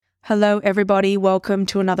Hello, everybody. Welcome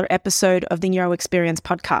to another episode of the Neuro Experience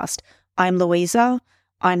podcast. I'm Louisa.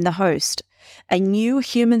 I'm the host. A new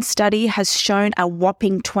human study has shown a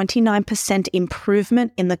whopping 29%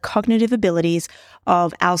 improvement in the cognitive abilities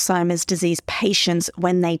of Alzheimer's disease patients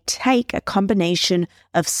when they take a combination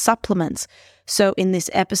of supplements. So in this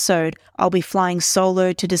episode, I'll be flying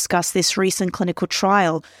solo to discuss this recent clinical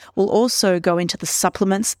trial. We'll also go into the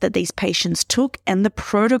supplements that these patients took and the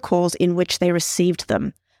protocols in which they received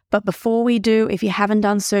them. But before we do, if you haven't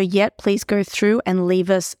done so yet, please go through and leave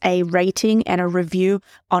us a rating and a review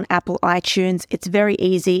on Apple iTunes. It's very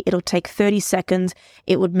easy. It'll take 30 seconds.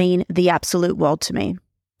 It would mean the absolute world to me.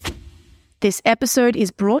 This episode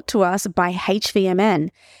is brought to us by HVMN.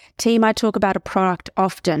 Team, I talk about a product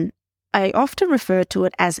often. I often refer to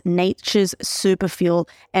it as nature's superfuel,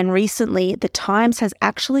 and recently the Times has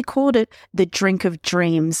actually called it the drink of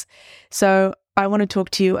dreams. So I want to talk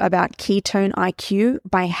to you about Ketone IQ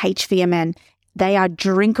by HVMN. They are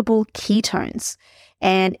drinkable ketones,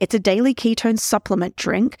 and it's a daily ketone supplement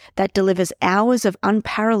drink that delivers hours of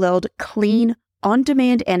unparalleled, clean,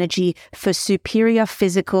 on-demand energy for superior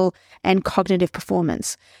physical and cognitive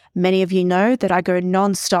performance. Many of you know that I go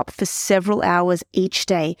non-stop for several hours each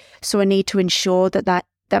day, so I need to ensure that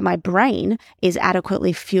my brain is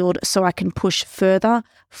adequately fueled so I can push further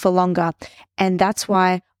for longer. And that's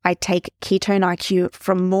why I take Ketone IQ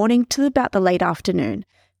from morning to about the late afternoon.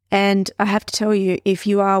 And I have to tell you, if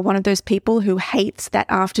you are one of those people who hates that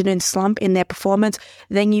afternoon slump in their performance,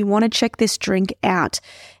 then you want to check this drink out.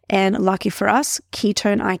 And lucky for us,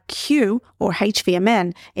 Ketone IQ, or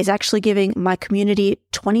HVMN, is actually giving my community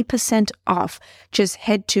 20% off. Just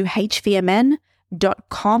head to hvmn.com/neuro.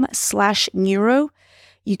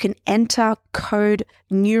 You can enter code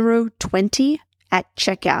NEURO20 at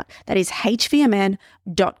checkout. That is hvmn.com/neuro,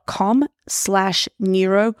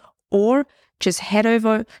 or just head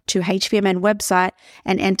over to HVMN website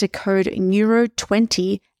and enter code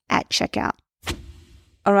NEURO20 at checkout.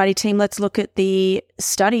 Alrighty, team, let's look at the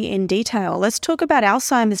study in detail. Let's talk about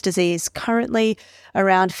Alzheimer's disease. Currently,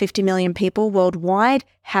 around 50 million people worldwide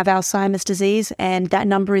have Alzheimer's disease, and that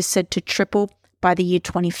number is said to triple by the year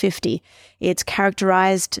 2050. It's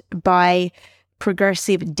characterized by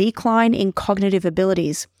progressive decline in cognitive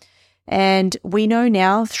abilities. And we know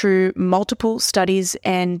now through multiple studies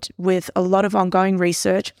and with a lot of ongoing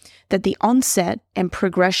research that the onset and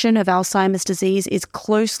progression of Alzheimer's disease is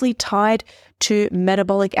closely tied to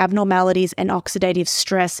metabolic abnormalities and oxidative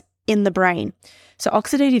stress in the brain. So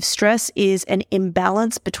oxidative stress is an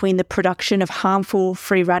imbalance between the production of harmful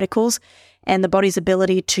free radicals and the body's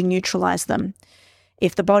ability to neutralize them.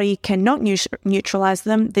 If the body cannot neutralize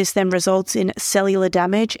them, this then results in cellular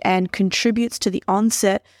damage and contributes to the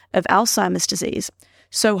onset of Alzheimer's disease.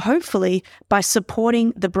 So hopefully, by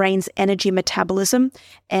supporting the brain's energy metabolism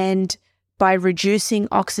and by reducing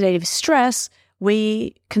oxidative stress,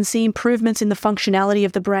 we can see improvements in the functionality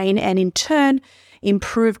of the brain and in turn,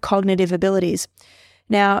 improve cognitive abilities.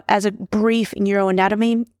 Now, as a brief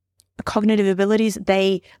neuroanatomy, cognitive abilities,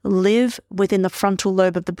 they live within the frontal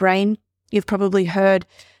lobe of the brain. You've probably heard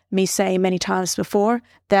me say many times before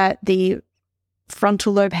that the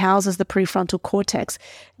frontal lobe houses the prefrontal cortex,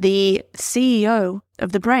 the CEO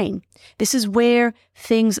of the brain. This is where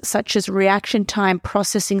things such as reaction time,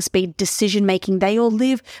 processing speed, decision-making, they all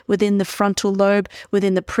live within the frontal lobe,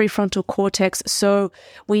 within the prefrontal cortex. So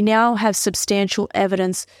we now have substantial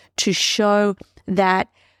evidence to show that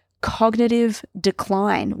cognitive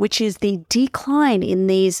decline, which is the decline in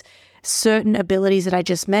these certain abilities that I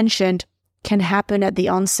just mentioned, can happen at the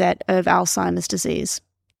onset of Alzheimer's disease.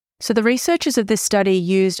 So the researchers of this study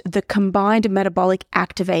used the combined metabolic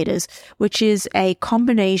activators, which is a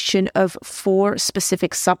combination of 4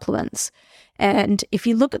 specific supplements. And if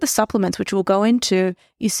you look at the supplements, which we'll go into,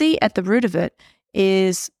 you see at the root of it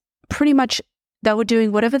is pretty much they were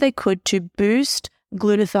doing whatever they could to boost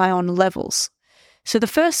glutathione levels. So the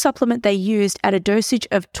first supplement they used at a dosage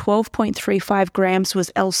of 12.35 grams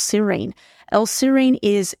was L-serine. L-serine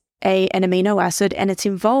is an amino acid, and it's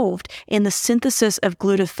involved in the synthesis of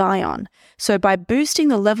glutathione. So by boosting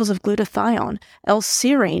the levels of glutathione,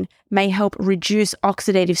 L-serine may help reduce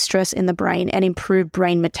oxidative stress in the brain and improve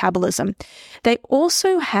brain metabolism. They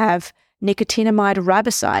also have nicotinamide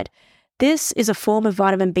riboside. This is a form of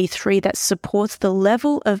vitamin B3 that supports the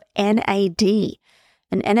level of NAD.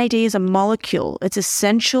 And NAD is a molecule. It's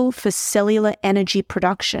essential for cellular energy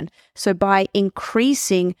production. So by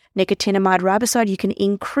increasing nicotinamide riboside, you can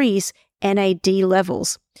increase NAD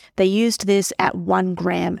levels. They used this at 1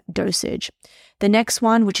 gram dosage. The next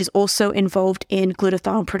one, which is also involved in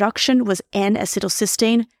glutathione production, was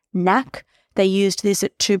N-acetylcysteine, NAC. They used this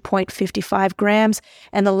at 2.55 grams.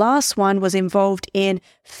 And the last one was involved in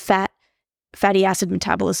fatty acid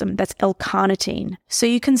metabolism. That's L-carnitine. So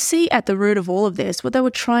you can see at the root of all of this, what they were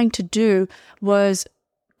trying to do was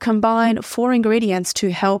combine 4 ingredients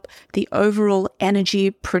to help the overall energy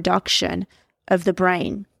production of the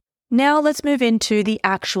brain. Now let's move into the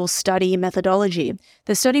actual study methodology.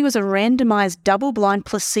 The study was a randomized, double-blind,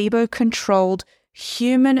 placebo-controlled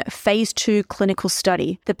human phase 2 clinical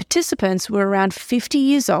study. The participants were around 50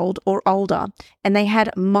 years old or older, and they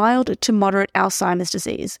had mild to moderate Alzheimer's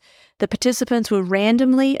disease. The participants were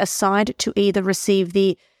randomly assigned to either receive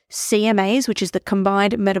the CMAs, which is the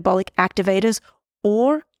combined metabolic activators,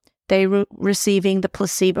 or they were receiving the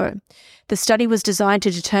placebo. The study was designed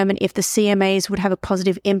to determine if the CMAs would have a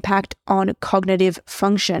positive impact on cognitive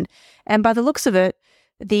function. And by the looks of it,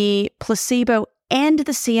 the placebo and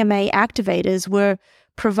the CMA activators were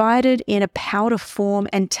provided in a powder form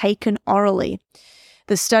and taken orally.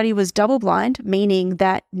 The study was double-blind, meaning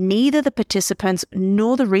that neither the participants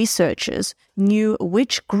nor the researchers knew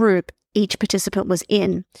which group each participant was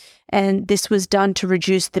in, and this was done to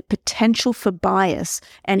reduce the potential for bias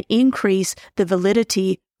and increase the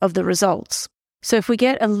validity of the results. So if we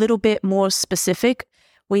get a little bit more specific,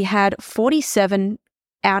 we had 47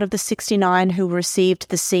 out of the 69 who received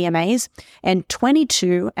the CMAs and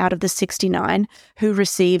 22 out of the 69 who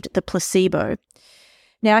received the placebo.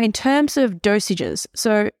 Now, in terms of dosages,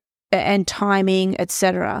 and timing,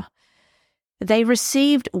 etc., they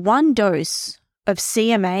received 1 dose of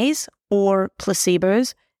CMAs or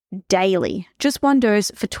placebos daily, just 1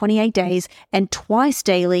 dose for 28 days and twice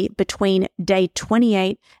daily between day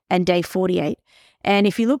 28 and day 48. And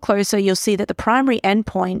if you look closer, you'll see that the primary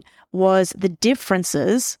endpoint was the difference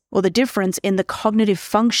in the cognitive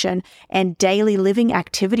function and daily living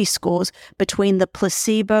activity scores between the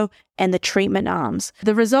placebo and the treatment arms.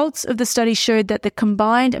 The results of the study showed that the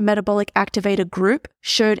combined metabolic activator group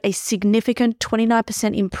showed a significant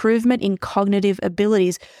 29% improvement in cognitive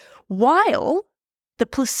abilities, while the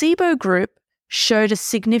placebo group showed a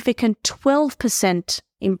significant 12%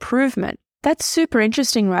 improvement. That's super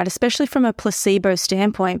interesting, right? Especially from a placebo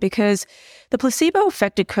standpoint, because the placebo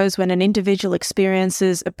effect occurs when an individual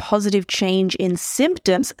experiences a positive change in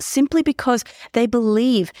symptoms simply because they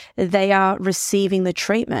believe they are receiving the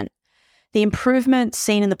treatment. The improvement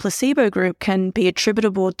seen in the placebo group can be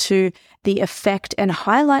attributable to the effect and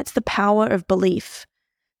highlights the power of belief.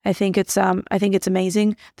 I think it's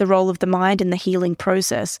amazing, the role of the mind in the healing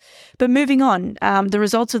process. But moving on, the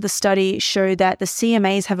results of the study show that the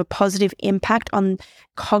CMAs have a positive impact on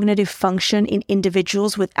cognitive function in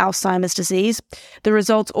individuals with Alzheimer's disease. The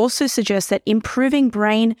results also suggest that improving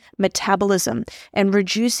brain metabolism and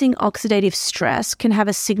reducing oxidative stress can have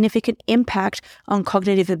a significant impact on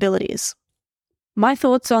cognitive abilities. My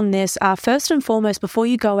thoughts on this are, first and foremost, before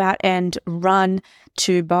you go out and run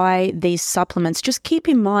to buy these supplements, just keep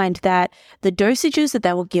in mind that the dosages that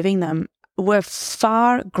they were giving them were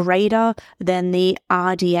far greater than the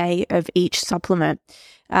RDA of each supplement.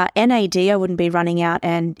 NAD, I wouldn't be running out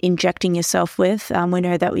and injecting yourself with. We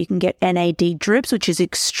know that we can get NAD drips, which is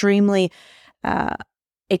extremely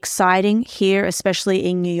exciting here, especially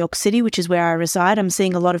in New York City, which is where I reside. I'm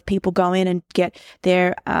seeing a lot of people go in and get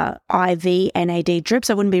their IV NAD drips.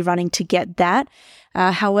 I wouldn't be running to get that.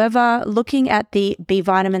 However, looking at the B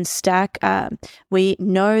vitamin stack, we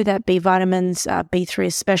know that B vitamins, B3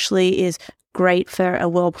 especially, is great for a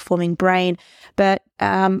well-performing brain. But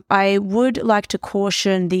I would like to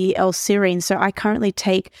caution the L-serine. So I currently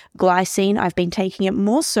take glycine. I've been taking it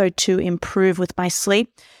more so to improve with my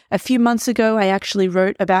sleep. A few months ago, I actually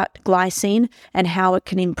wrote about glycine and how it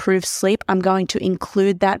can improve sleep. I'm going to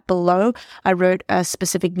include that below. I wrote a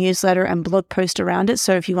specific newsletter and blog post around it.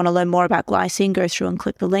 So if you want to learn more about glycine, go through and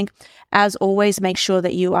click the link. As always, make sure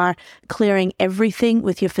that you are clearing everything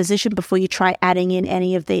with your physician before you try adding in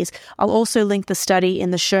any of these. I'll also link the study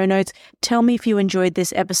in the show notes. Tell me if you enjoyed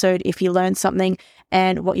this episode, if you learned something,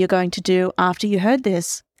 and what you're going to do after you heard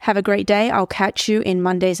this. Have a great day. I'll catch you in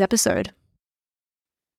Monday's episode.